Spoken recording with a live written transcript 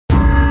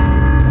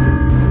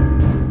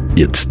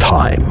It's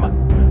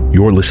time.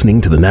 You're listening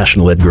to the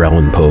National Edgar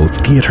Allan Poe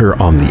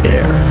Theater on the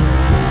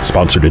Air.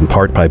 Sponsored in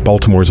part by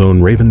Baltimore's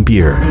own Raven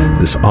Beer,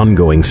 this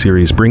ongoing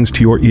series brings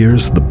to your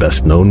ears the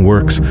best-known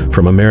works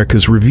from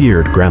America's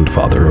revered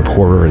grandfather of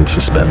horror and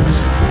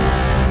suspense.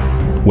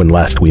 When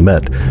last we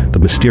met, the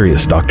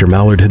mysterious Dr.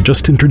 Mallard had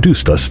just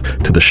introduced us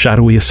to the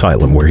shadowy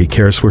asylum where he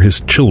cares for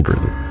his children,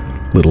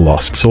 little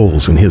lost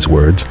souls, in his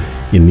words,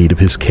 in need of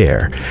his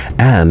care,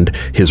 and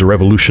his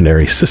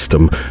revolutionary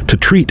system to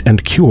treat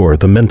and cure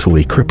the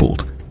mentally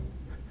crippled.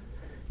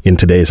 In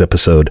today's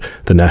episode,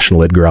 the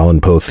National Edgar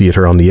Allan Poe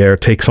Theater on the Air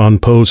takes on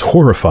Poe's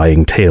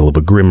horrifying tale of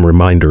a grim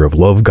reminder of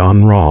love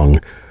gone wrong,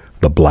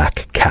 The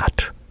Black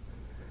Cat.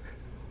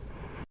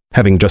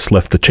 Having just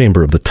left the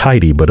chamber of the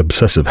tidy but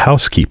obsessive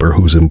housekeeper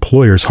whose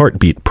employer's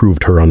heartbeat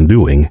proved her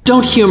undoing.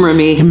 Don't humor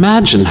me.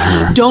 Imagine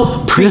her.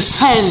 Don't pretend.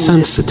 This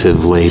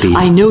sensitive lady.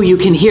 I know you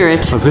can hear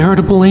it. A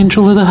veritable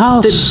angel of the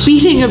house. The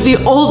beating of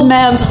the old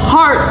man's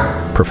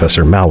heart.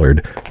 Professor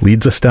Mallard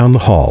leads us down the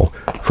hall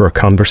for a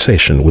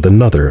conversation with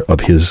another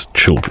of his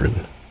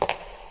children.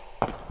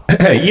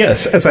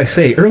 Yes, as I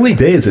say, early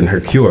days in her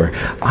cure.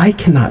 I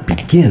cannot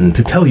begin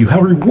to tell you how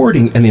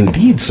rewarding and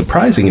indeed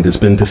surprising it has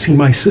been to see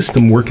my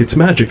system work its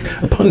magic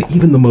upon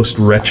even the most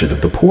wretched of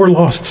the poor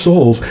lost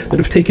souls that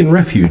have taken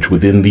refuge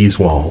within these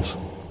walls.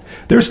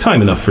 There's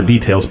time enough for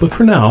details, but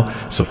for now,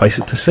 suffice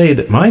it to say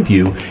that my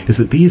view is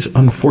that these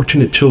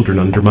unfortunate children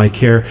under my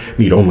care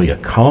need only a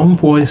calm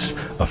voice,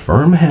 a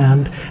firm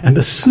hand, and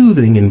a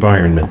soothing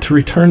environment to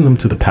return them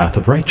to the path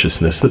of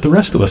righteousness that the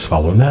rest of us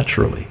follow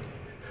naturally.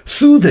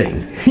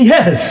 Soothing!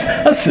 Yes,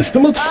 a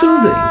system of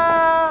soothing.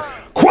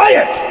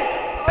 Quiet!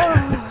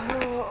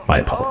 My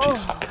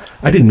apologies.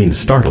 I didn't mean to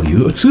startle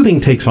you.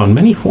 Soothing takes on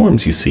many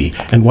forms, you see,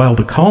 and while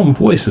the calm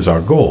voice is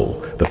our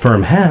goal, the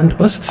firm hand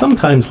must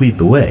sometimes lead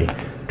the way.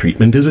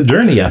 Treatment is a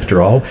journey, after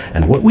all,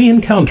 and what we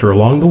encounter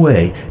along the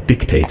way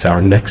dictates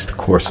our next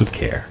course of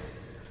care.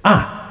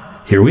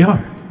 Ah, here we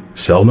are.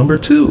 Cell number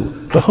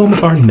 2, the home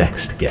of our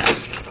next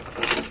guest.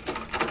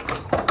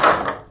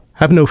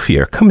 Have no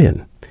fear. Come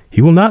in.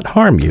 He will not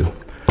harm you.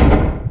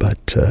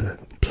 But,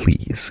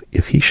 please,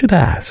 if he should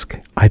ask,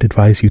 I'd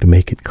advise you to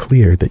make it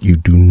clear that you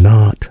do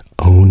not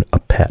own a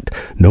pet.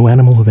 No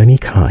animal of any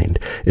kind,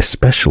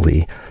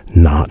 especially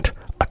not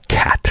a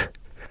cat.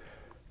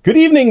 Good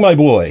evening, my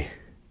boy.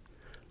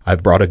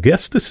 I've brought a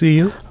guest to see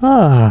you.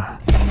 Ah,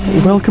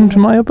 welcome to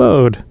my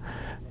abode.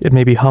 It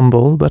may be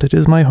humble, but it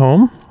is my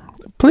home.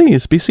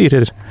 Please, be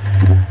seated.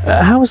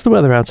 How is the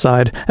weather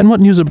outside, and what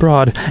news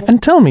abroad?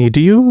 And tell me,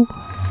 do you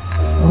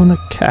own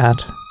a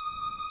cat?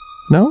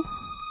 No?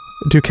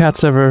 Do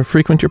cats ever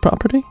frequent your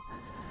property?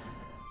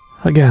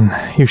 Again,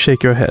 you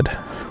shake your head.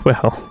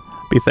 Well,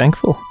 be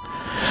thankful.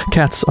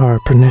 Cats are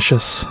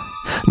pernicious.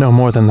 No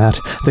more than that,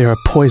 they are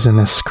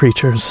poisonous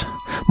creatures,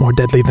 more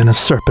deadly than a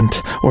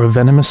serpent or a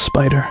venomous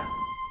spider.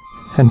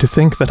 And to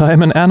think that I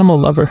am an animal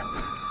lover.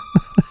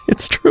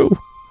 It's true.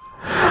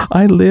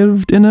 I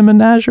lived in a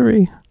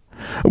menagerie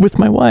with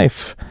my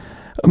wife,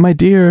 my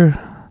dear,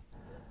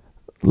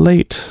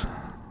 late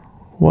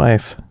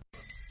wife.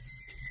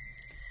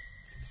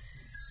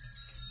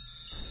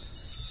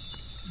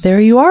 There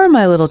you are,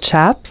 my little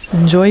chaps.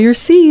 Enjoy your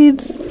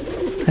seeds.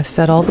 I've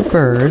fed all the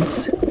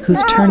birds.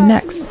 Whose turn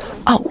next?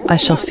 Oh, I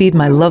shall feed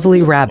my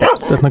lovely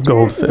rabbits. And the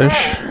goldfish,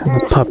 and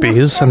the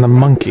puppies, and the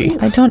monkey.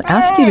 I don't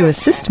ask you to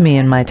assist me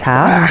in my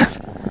tasks.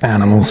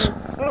 Animals.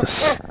 The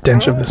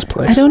stench of this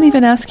place. I don't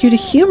even ask you to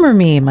humor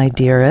me, my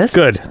dearest.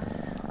 Good.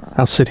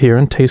 I'll sit here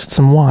and taste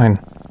some wine.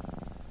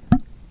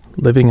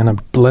 Living in a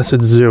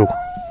blessed zoo.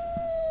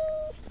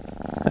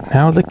 And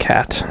now the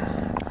cat.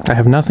 I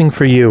have nothing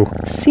for you.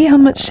 See how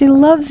much she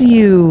loves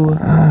you.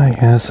 Ah,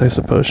 yes, I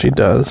suppose she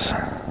does.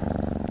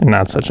 You're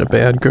not such a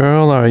bad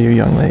girl, are you,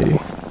 young lady?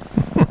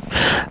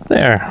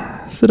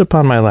 There, sit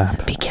upon my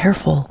lap. Be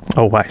careful.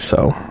 Oh, why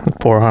so? The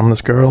poor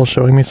harmless girl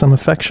showing me some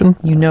affection?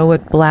 You know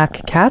what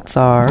black cats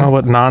are. Oh,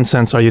 what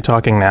nonsense are you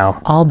talking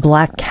now? All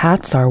black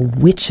cats are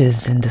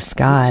witches in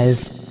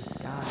disguise.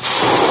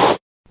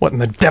 What in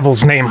the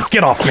devil's name?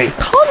 Get off me!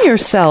 Calm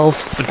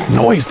yourself. The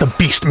noise the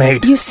beast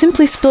made. You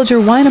simply spilled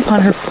your wine upon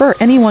her fur.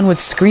 Anyone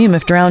would scream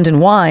if drowned in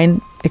wine.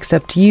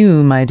 Except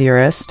you, my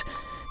dearest.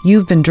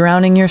 You've been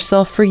drowning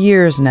yourself for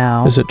years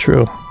now. Is it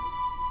true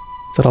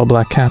that all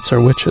black cats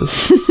are witches?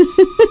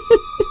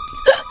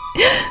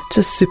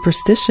 Just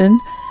superstition.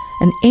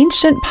 An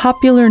ancient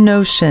popular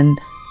notion,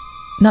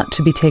 not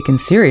to be taken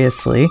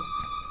seriously.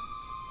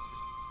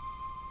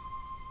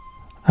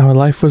 Our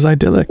life was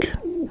idyllic.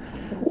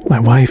 My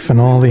wife and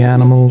all the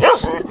animals,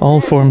 all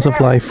forms of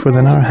life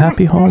within our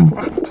happy home.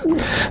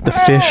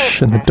 The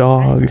fish and the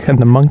dog and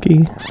the monkey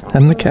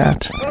and the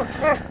cat.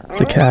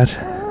 The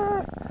cat.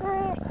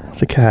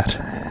 The cat.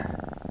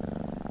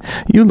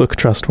 You look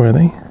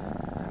trustworthy.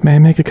 May I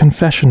make a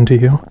confession to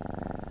you?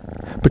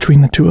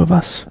 Between the two of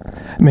us,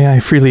 may I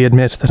freely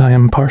admit that I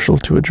am partial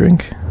to a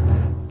drink?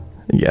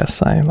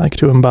 Yes, I like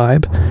to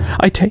imbibe.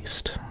 I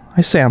taste.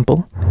 I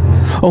sample.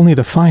 Only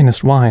the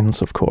finest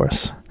wines, of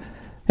course.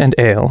 And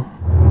ale.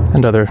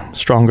 And other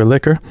stronger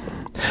liquor.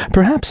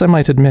 Perhaps I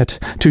might admit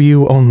to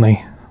you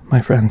only my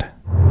friend,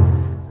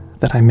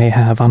 that I may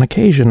have on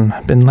occasion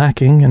been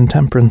lacking in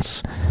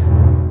temperance,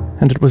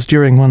 and it was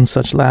during one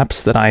such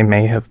lapse that I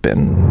may have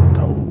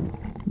been,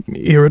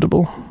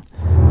 irritable.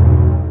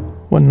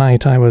 One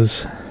night I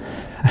was,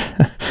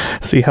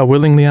 see how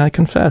willingly I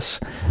confess,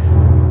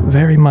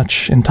 very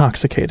much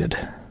intoxicated.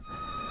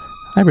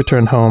 I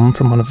returned home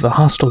from one of the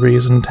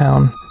hostelries in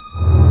town.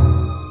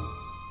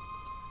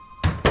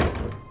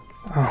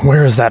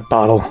 Where is that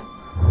bottle?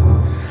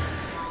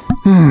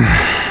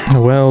 A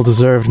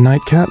well-deserved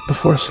nightcap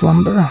before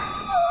slumber.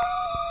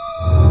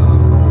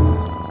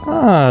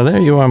 Ah, there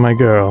you are, my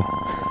girl.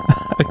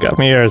 Come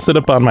here, sit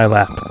upon my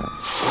lap.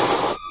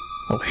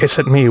 Oh, hiss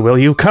at me, will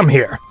you? Come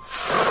here.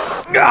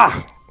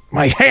 Ah!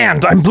 My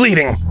hand, I'm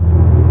bleeding!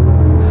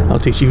 I'll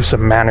teach you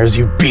some manners,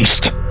 you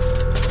beast!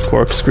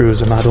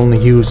 Corkscrews are not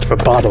only used for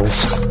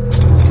bottles.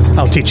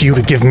 I'll teach you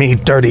to give me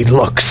dirty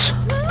looks.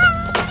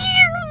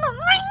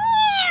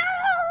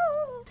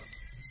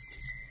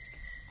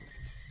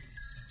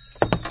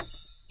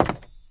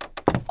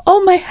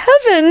 Oh, my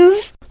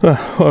heavens!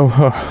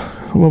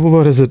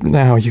 What is it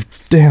now, you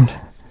damned...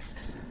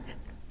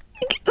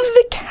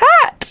 The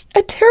cat!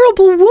 A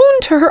terrible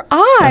wound to her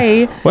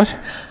eye! What?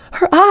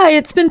 Her eye,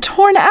 it's been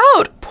torn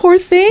out, poor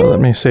thing! Let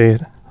me see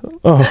it.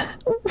 Oh.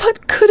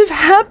 What could have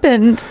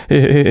happened?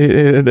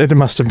 It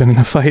must have been in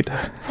a fight.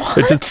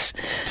 What? Just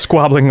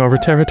squabbling over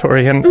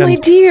territory and... My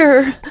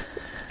dear!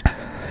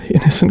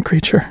 Innocent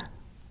creature.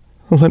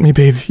 Let me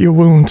bathe your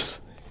wound.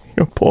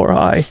 Your poor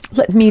eye.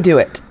 Let me do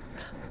it.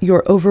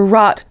 You're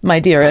overwrought, my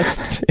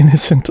dearest.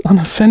 Innocent,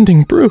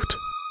 unoffending brute.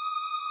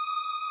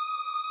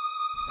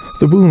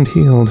 The wound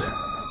healed,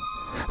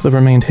 though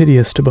remained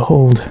hideous to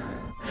behold.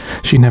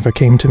 She never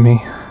came to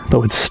me, but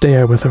would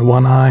stare with her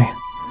one eye,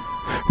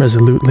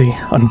 resolutely,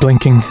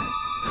 unblinking,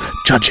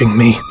 judging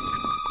me,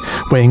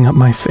 weighing up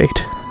my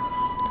fate,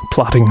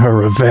 plotting her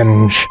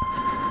revenge.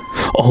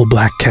 All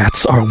black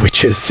cats are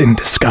witches in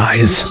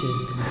disguise.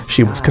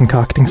 She was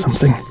concocting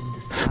something.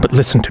 But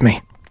listen to me.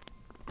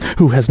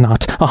 Who has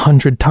not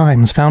 100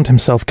 times found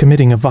himself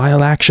committing a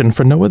vile action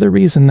for no other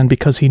reason than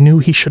because he knew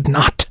he should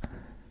not?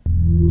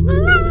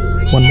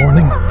 One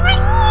morning,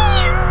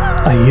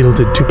 I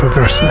yielded to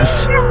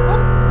perverseness.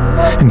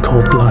 In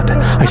cold blood,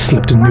 I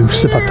slipped a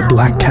noose about the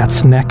black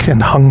cat's neck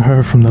and hung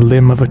her from the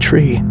limb of a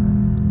tree.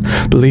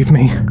 Believe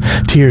me,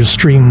 tears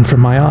streamed from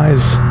my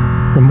eyes.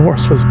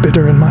 Remorse was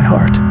bitter in my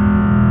heart.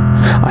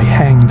 I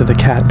hanged the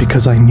cat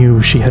because I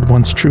knew she had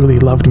once truly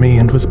loved me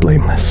and was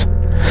blameless.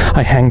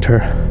 I hanged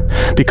her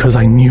because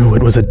I knew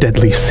it was a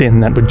deadly sin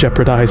that would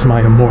jeopardize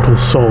my immortal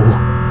soul.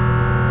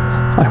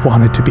 I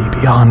wanted to be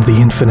beyond the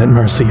infinite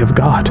mercy of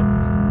God.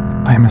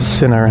 I am a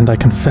sinner and I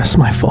confess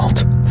my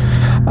fault.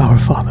 Our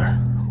Father,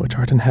 which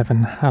art in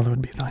heaven,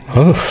 hallowed be thy name.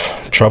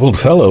 Oh, troubled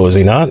fellow, is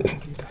he not?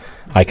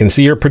 I can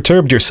see you're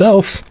perturbed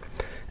yourself.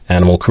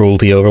 Animal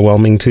cruelty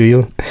overwhelming to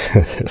you?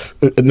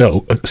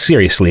 No,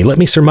 seriously, let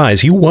me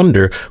surmise you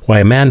wonder why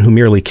a man who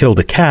merely killed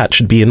a cat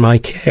should be in my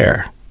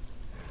care.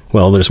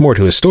 Well, there's more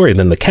to his story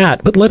than the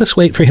cat, but let us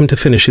wait for him to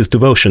finish his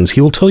devotions.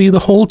 He will tell you the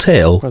whole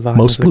tale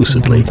most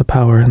lucidly. The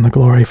power and the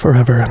glory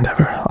forever and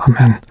ever.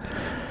 Amen.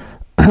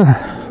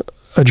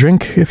 A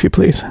drink, if you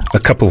please. A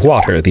cup of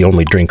water, the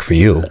only drink for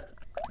you.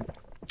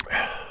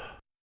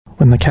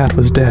 When the cat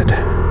was dead,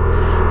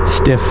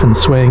 stiff and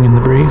swaying in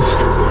the breeze,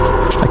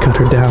 I cut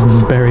her down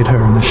and buried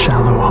her in a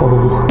shallow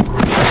hole.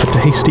 I kept a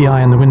hasty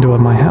eye on the window of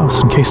my house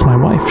in case my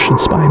wife should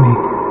spy me.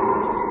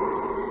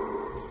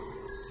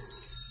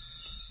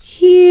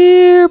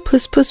 Here,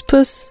 puss, puss,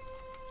 puss.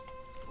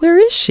 Where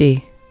is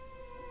she?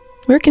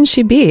 Where can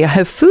she be? I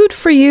have food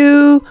for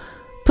you.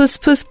 Puss,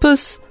 puss,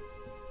 puss.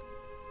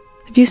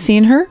 Have you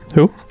seen her?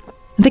 Who?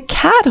 The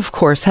cat, of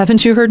course.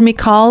 Haven't you heard me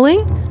calling?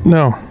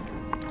 No,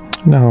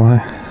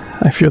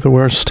 I fear the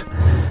worst.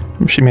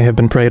 She may have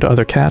been prey to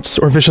other cats,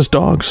 or vicious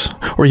dogs,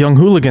 or young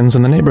hooligans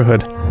in the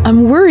neighborhood.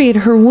 I'm worried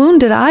her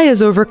wounded eye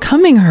is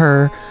overcoming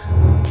her.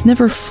 It's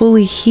never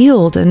fully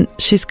healed, and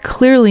she's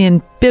clearly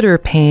in bitter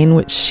pain,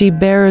 which she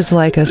bears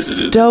like a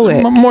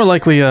stoic. More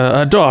likely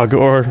a dog,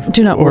 or...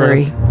 Do not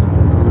worry.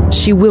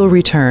 She will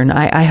return.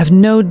 I have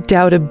no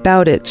doubt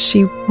about it.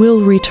 She will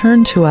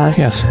return to us.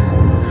 Yes.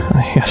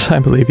 Yes, I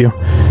believe you.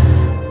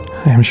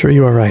 I am sure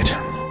you are right.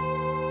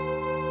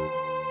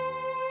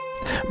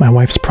 My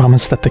wife's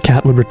promise that the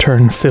cat would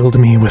return filled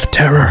me with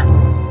terror.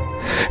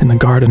 In the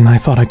garden, I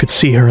thought I could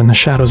see her in the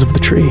shadows of the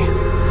tree.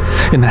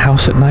 In the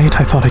house at night,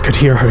 I thought I could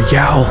hear her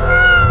yowl.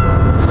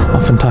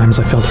 Oftentimes,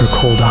 I felt her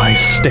cold eyes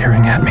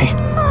staring at me.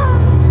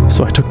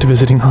 So I took to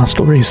visiting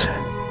hostelries.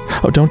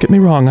 Oh, don't get me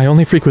wrong, I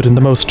only frequented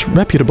the most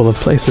reputable of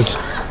places.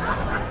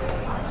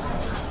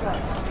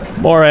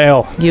 More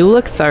ale. You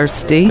look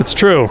thirsty. It's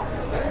true.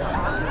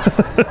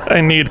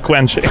 I need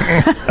quenching.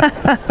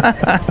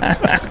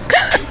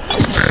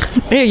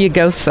 Here you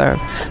go, sir.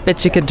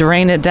 Bet you could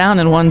drain it down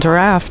in one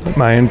draft.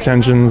 My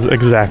intentions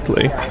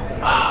exactly.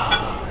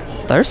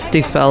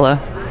 Thirsty fella.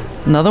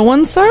 Another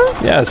one, sir?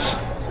 Yes.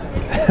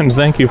 And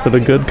thank you for the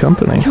good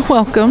company. You're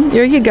welcome.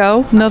 Here you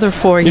go. Another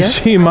for You you.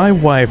 see, my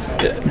wife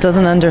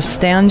Doesn't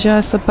understand you,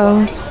 I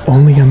suppose.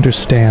 only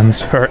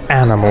understands her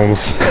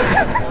animals.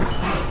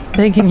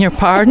 Begging your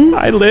pardon?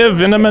 I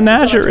live in a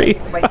menagerie.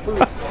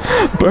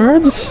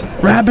 Birds,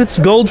 rabbits,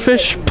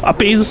 goldfish,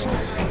 puppies,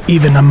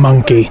 even a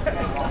monkey.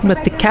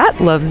 But the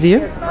cat loves you.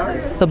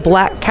 The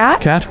black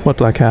cat? Cat? What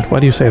black cat? Why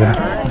do you say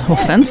that? No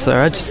offense,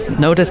 sir. I just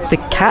noticed the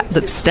cat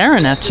that's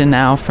staring at you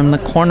now from the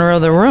corner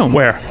of the room.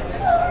 Where?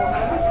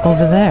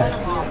 Over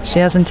there. She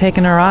hasn't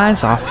taken her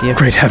eyes off you.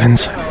 Great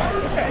heavens.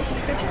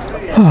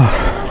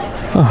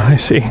 Oh, I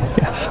see.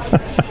 Yes.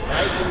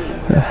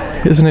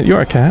 Isn't it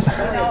your cat?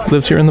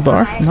 Lives here in the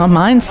bar? Not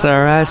mine,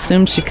 sir. I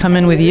assumed she'd come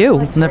in with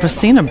you. Never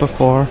seen her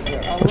before.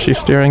 What's she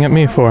staring at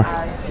me for?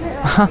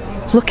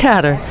 Look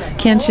at her.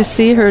 Can't you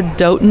see her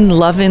doting,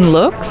 loving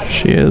looks?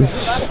 She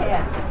is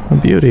a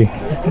beauty.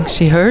 I think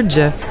she heard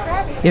you.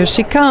 Here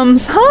she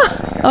comes.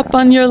 Up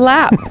on your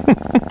lap.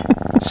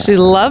 She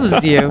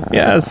loves you.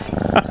 Yes.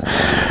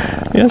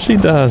 Yes, she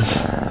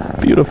does.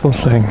 Beautiful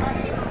thing.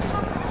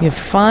 You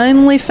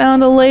finally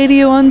found a lady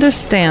who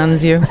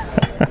understands you.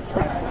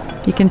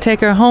 You can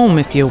take her home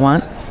if you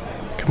want.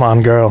 Come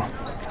on, girl.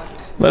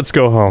 Let's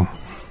go home.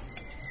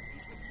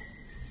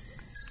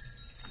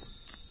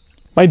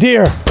 My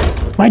dear!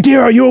 My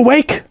dear, are you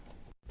awake?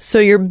 So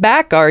you're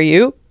back, are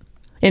you?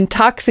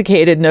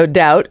 Intoxicated, no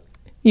doubt.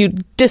 You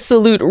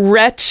dissolute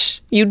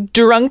wretch. You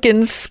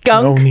drunken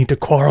skunk. No need to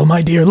quarrel,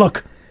 my dear.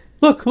 Look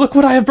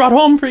what I have brought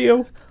home for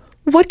you.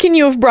 What can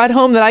you have brought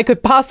home that I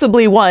could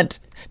possibly want?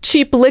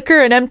 Cheap liquor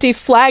and empty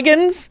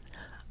flagons?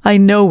 I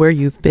know where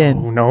you've been.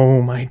 Oh,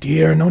 no, my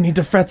dear, no need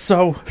to fret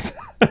so.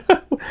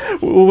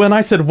 When I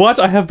said what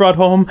I have brought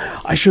home,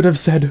 I should have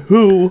said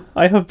who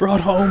I have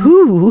brought home.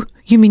 Who?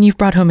 You mean you've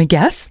brought home a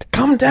guest?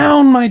 Calm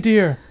down, my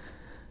dear.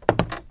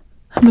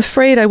 I'm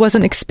afraid I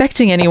wasn't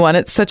expecting anyone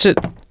at such a...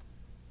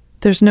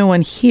 There's no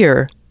one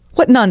here.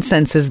 What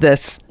nonsense is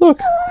this?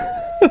 Look.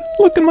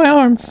 Look in my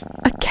arms.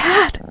 A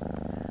cat.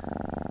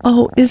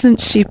 Oh,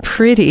 isn't she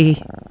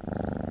pretty?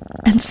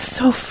 And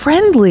so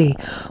friendly.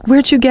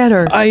 Where'd you get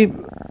her? I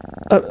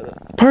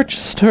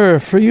purchased her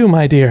for you,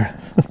 my dear.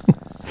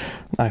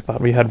 I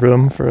thought we had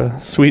room for a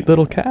sweet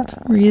little cat.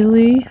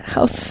 Really?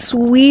 How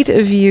sweet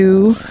of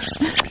you.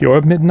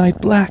 Pure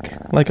midnight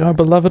black, like our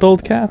beloved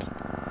old cat.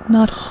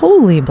 Not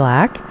wholly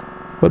black.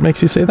 What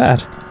makes you say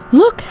that?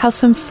 Look how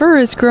some fur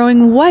is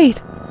growing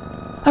white.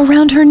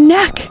 Around her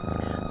neck.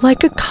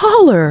 Like a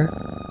collar.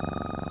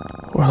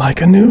 Or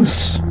like a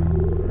noose.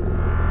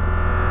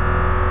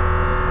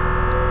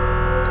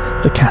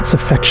 The cat's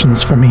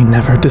affections for me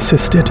never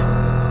desisted.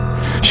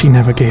 She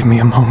never gave me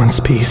a moment's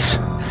peace.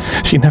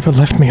 She never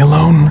left me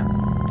alone.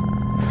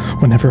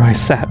 Whenever I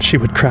sat, she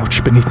would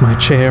crouch beneath my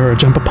chair or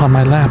jump upon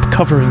my lap,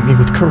 covering me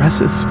with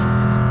caresses.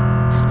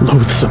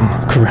 Loathsome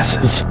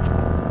caresses.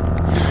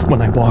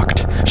 When I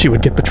walked, she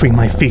would get between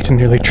my feet and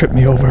nearly trip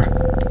me over.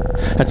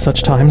 At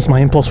such times, my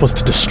impulse was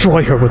to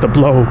destroy her with a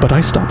blow, but I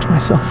stopped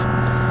myself.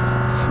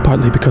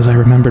 Partly because I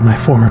remembered my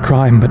former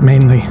crime, but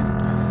mainly,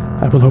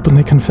 I will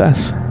openly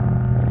confess,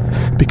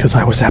 because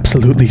I was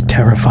absolutely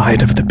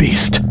terrified of the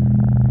beast.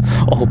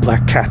 All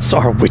black cats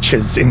are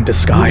witches in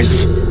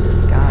disguise.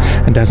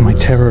 And as my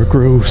terror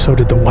grew, so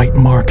did the white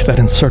mark that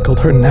encircled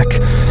her neck,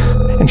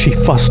 and she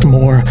fussed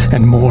more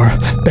and more,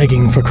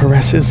 begging for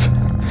caresses.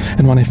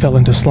 And when I fell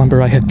into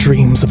slumber, I had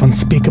dreams of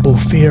unspeakable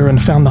fear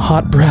and found the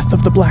hot breath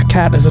of the black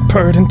cat as it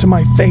purred into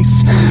my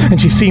face, and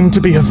she seemed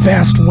to be a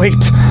vast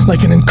weight,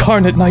 like an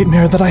incarnate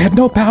nightmare that I had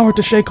no power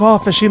to shake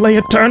off as she lay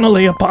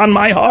eternally upon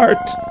my heart.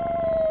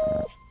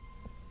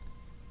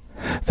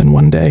 Then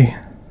one day,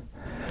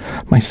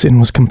 my sin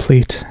was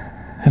complete,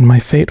 and my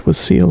fate was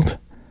sealed.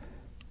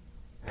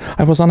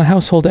 I was on a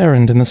household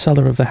errand in the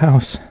cellar of the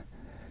house.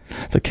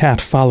 The cat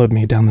followed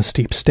me down the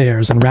steep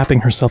stairs, and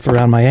wrapping herself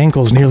around my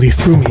ankles, nearly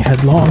threw me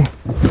headlong.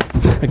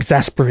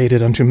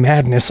 Exasperated unto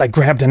madness, I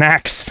grabbed an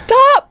axe.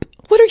 Stop!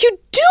 What are you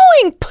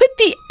doing? Put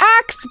the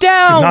axe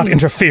down! Do not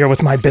interfere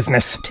with my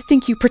business. To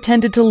think you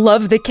pretended to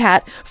love the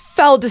cat.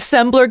 Foul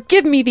dissembler,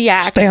 give me the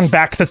axe. Stand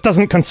back, this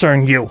doesn't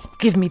concern you.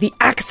 Give me the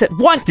axe at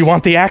once. You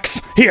want the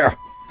axe? Here,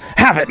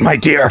 have it, my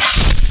dear.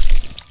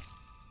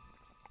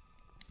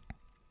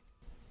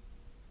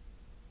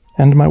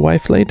 And my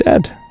wife lay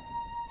dead.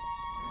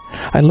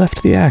 I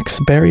left the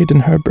axe buried in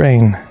her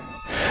brain,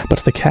 but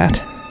the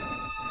cat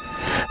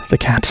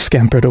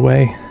scampered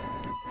away.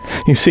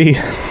 You see,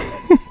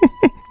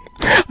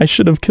 I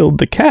should have killed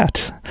the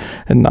cat,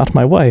 and not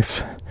my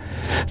wife.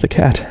 The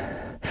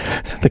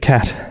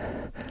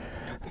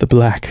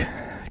black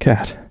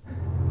cat.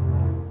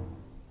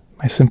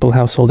 My simple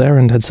household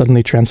errand had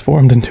suddenly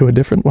transformed into a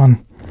different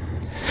one.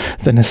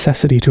 The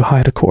necessity to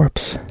hide a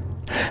corpse,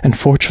 and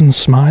fortune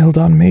smiled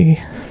on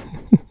me.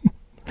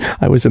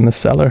 I was in the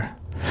cellar,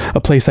 a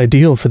place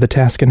ideal for the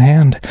task in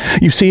hand.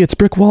 You see, its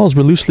brick walls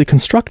were loosely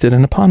constructed,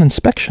 and upon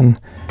inspection,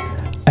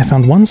 I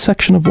found one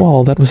section of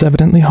wall that was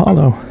evidently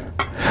hollow.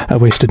 I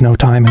wasted no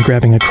time in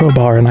grabbing a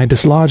crowbar, and I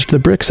dislodged the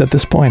bricks at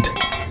this point.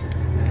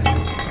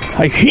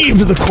 I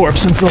heaved the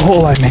corpse into the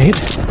hole I made,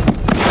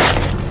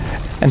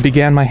 and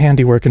began my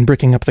handiwork in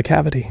bricking up the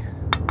cavity.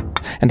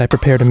 And I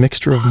prepared a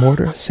mixture of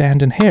mortar,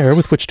 sand, and hair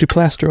with which to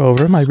plaster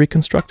over my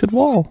reconstructed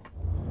wall.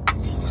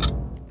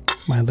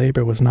 My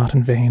labor was not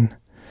in vain.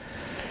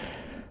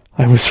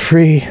 I was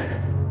free.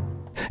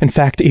 In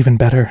fact, even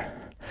better,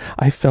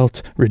 I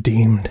felt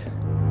redeemed.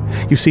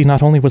 You see,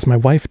 not only was my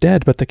wife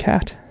dead, but the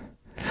cat,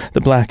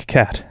 the black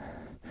cat,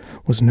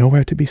 was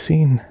nowhere to be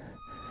seen.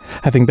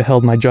 Having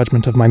beheld my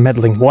judgment of my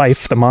meddling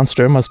wife, the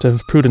monster must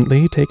have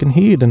prudently taken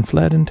heed and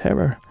fled in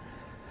terror.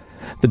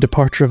 The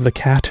departure of the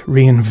cat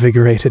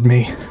reinvigorated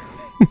me.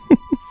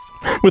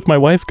 With my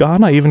wife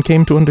gone, I even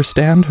came to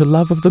understand her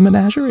love of the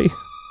menagerie.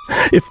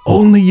 If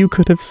only you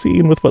could have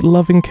seen with what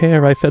loving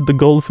care I fed the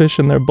goldfish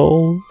in their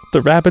bowl,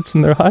 the rabbits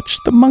in their hutch,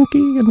 the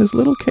monkey in his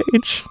little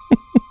cage.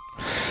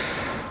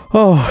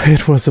 Oh,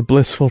 it was a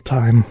blissful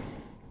time.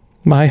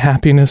 My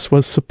happiness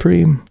was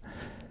supreme.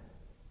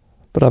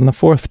 But on the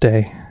fourth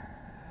day,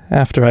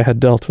 after I had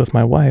dealt with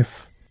my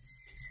wife...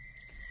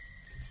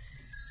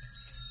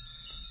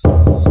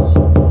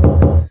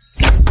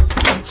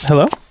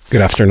 Hello?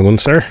 Good afternoon,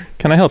 sir.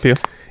 Can I help you?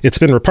 It's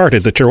been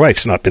reported that your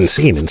wife's not been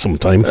seen in some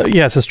time.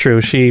 Yes, it's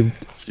true. She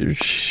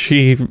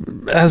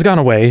has gone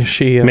away.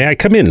 May I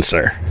come in,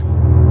 sir?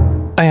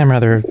 I am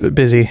rather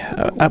busy.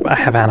 I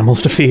have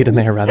animals to feed, and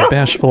they are rather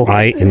bashful.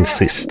 I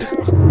insist.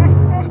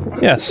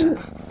 Yes,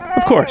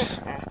 of course.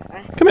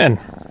 Come in.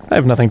 I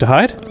have nothing to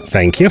hide.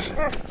 Thank you.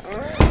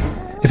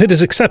 If it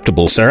is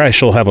acceptable, sir, I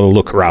shall have a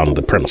look around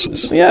the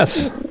premises.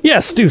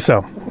 Yes, do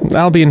so.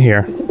 I'll be in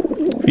here,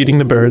 feeding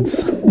the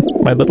birds.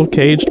 My little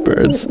caged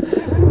birds.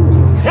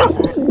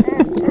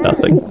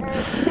 Nothing.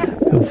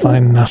 You'll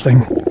find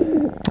nothing.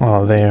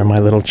 Oh, there, my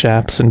little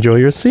chaps. Enjoy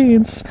your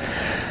seeds.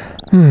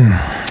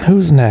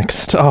 Who's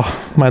next?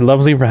 Oh, my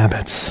lovely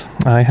rabbits.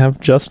 I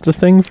have just the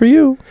thing for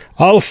you.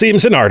 All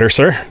seems in order,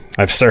 sir.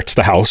 I've searched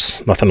the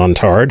house. Nothing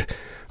untoward.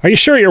 Are you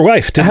sure your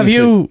wife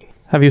didn't...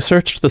 Have you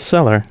searched the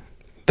cellar?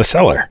 The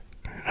cellar?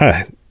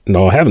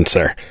 No, I haven't,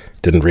 sir.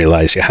 Didn't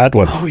realize you had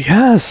one. Oh,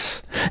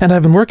 yes. And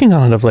I've been working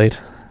on it of late.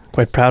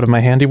 Quite proud of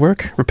my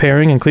handiwork,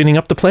 repairing and cleaning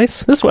up the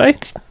place. This way.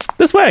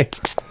 This way.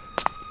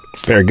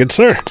 Very good,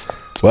 sir.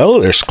 Well,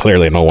 there's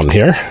clearly no one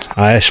here.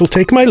 I shall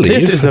take my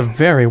leave. This is a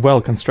very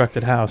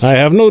well-constructed house. I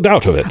have no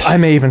doubt of it. I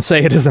may even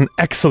say it is an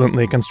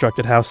excellently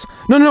constructed house.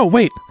 No,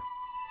 wait.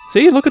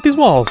 See, look at these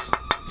walls.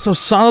 So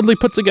solidly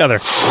put together.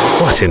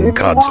 What in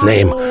God's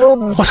name?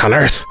 What on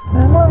earth?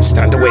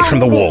 Stand away from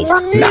the wall,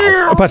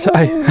 now. But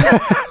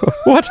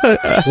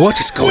What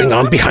is going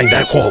on behind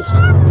that wall?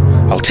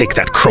 I'll take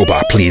that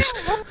crowbar, please.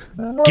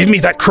 Give me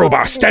that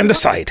crowbar. Stand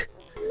aside.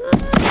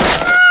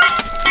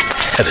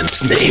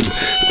 Heaven's name.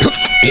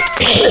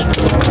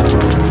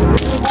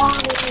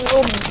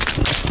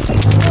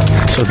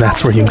 So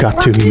that's where you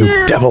got to,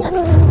 you devil.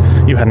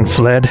 You hadn't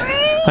fled.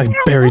 I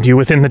buried you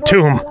within the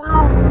tomb.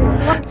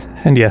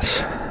 And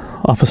yes,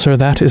 officer,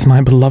 that is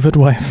my beloved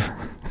wife.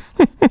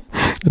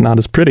 Not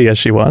as pretty as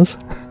she was.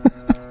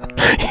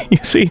 You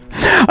see,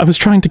 I was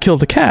trying to kill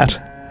the cat.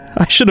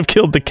 I should have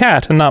killed the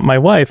cat and not my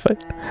wife.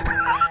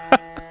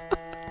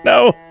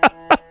 No,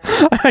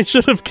 I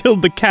should have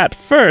killed the cat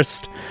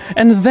first,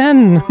 and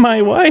then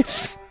my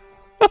wife.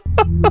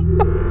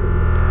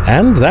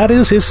 And that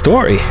is his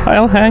story.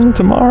 I'll hang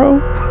tomorrow,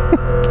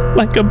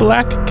 like a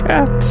black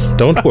cat.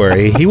 Don't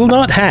worry, he will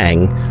not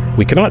hang.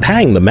 We cannot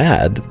hang the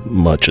mad,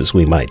 much as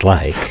we might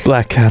like.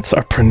 Black cats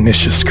are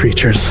pernicious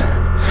creatures.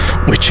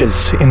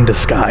 Witches in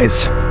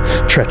disguise.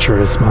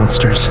 Treacherous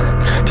monsters.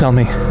 Tell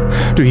me,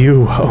 do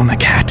you own a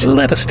cat?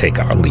 Let us take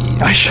our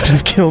leave. I should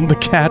have killed the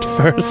cat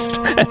first,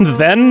 and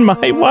then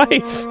my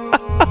wife.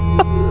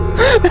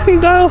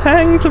 And I'll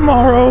hang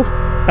tomorrow.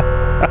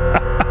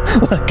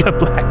 Like a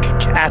black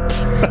cat.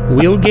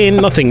 We'll gain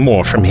nothing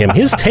more from him.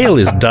 His tale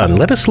is done.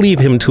 Let us leave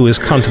him to his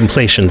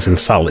contemplations in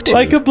solitude.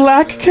 Like a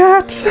black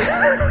cat?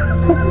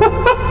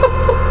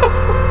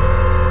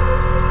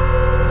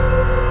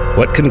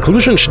 What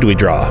conclusion should we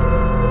draw?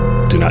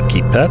 Do not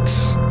keep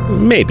pets?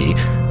 Maybe.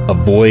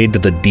 Avoid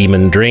the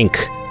demon drink.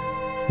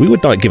 We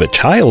would not give a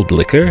child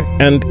liquor,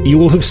 and you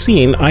will have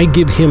seen I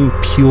give him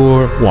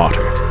pure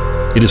water.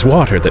 It is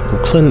water that will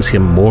cleanse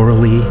him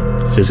morally,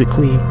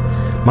 physically.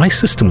 My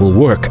system will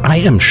work, I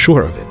am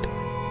sure of it.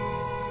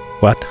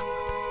 What?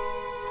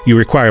 You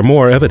require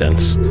more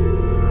evidence.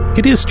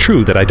 It is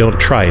true that I don't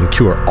try and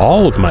cure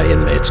all of my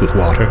inmates with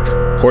water.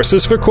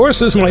 Horses for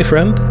courses, my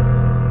friend.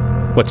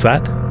 What's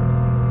that?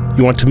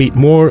 You want to meet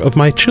more of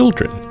my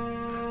children?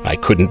 I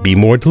couldn't be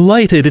more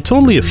delighted. It's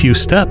only a few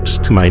steps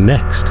to my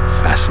next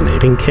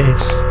fascinating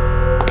case.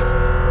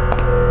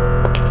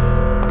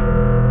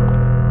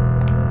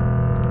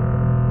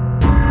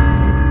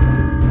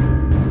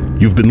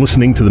 You've been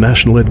listening to the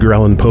National Edgar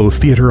Allan Poe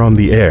Theatre on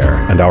the Air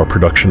and our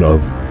production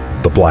of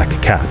The Black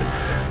Cat,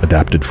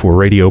 adapted for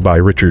radio by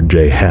Richard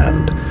J.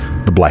 Hand.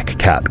 The Black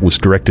Cat was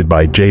directed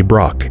by Jay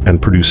Brock and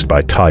produced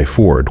by Ty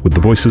Ford, with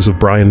the voices of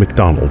Brian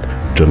McDonald,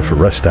 Jennifer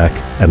Restak,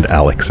 and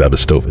Alex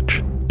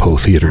Zabistovich. Poe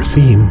Theatre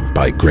theme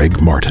by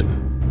Greg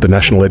Martin. The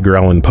National Edgar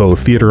Allan Poe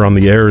Theater on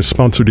the Air is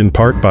sponsored in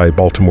part by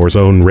Baltimore's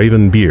own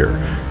Raven Beer,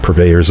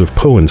 purveyors of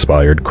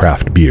Poe-inspired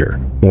craft beer.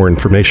 More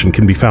information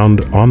can be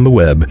found on the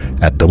web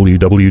at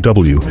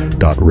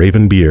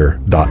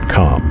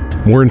www.ravenbeer.com.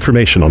 More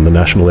information on the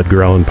National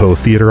Edgar Allan Poe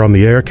Theater on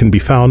the Air can be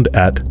found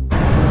at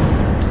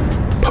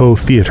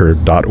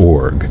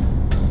poetheater.org.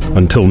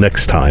 Until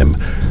next time,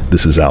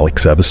 this is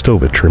Alex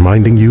Savastovich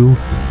reminding you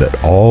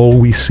that all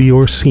we see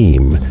or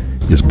seem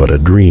is but a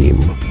dream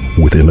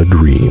within a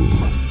dream.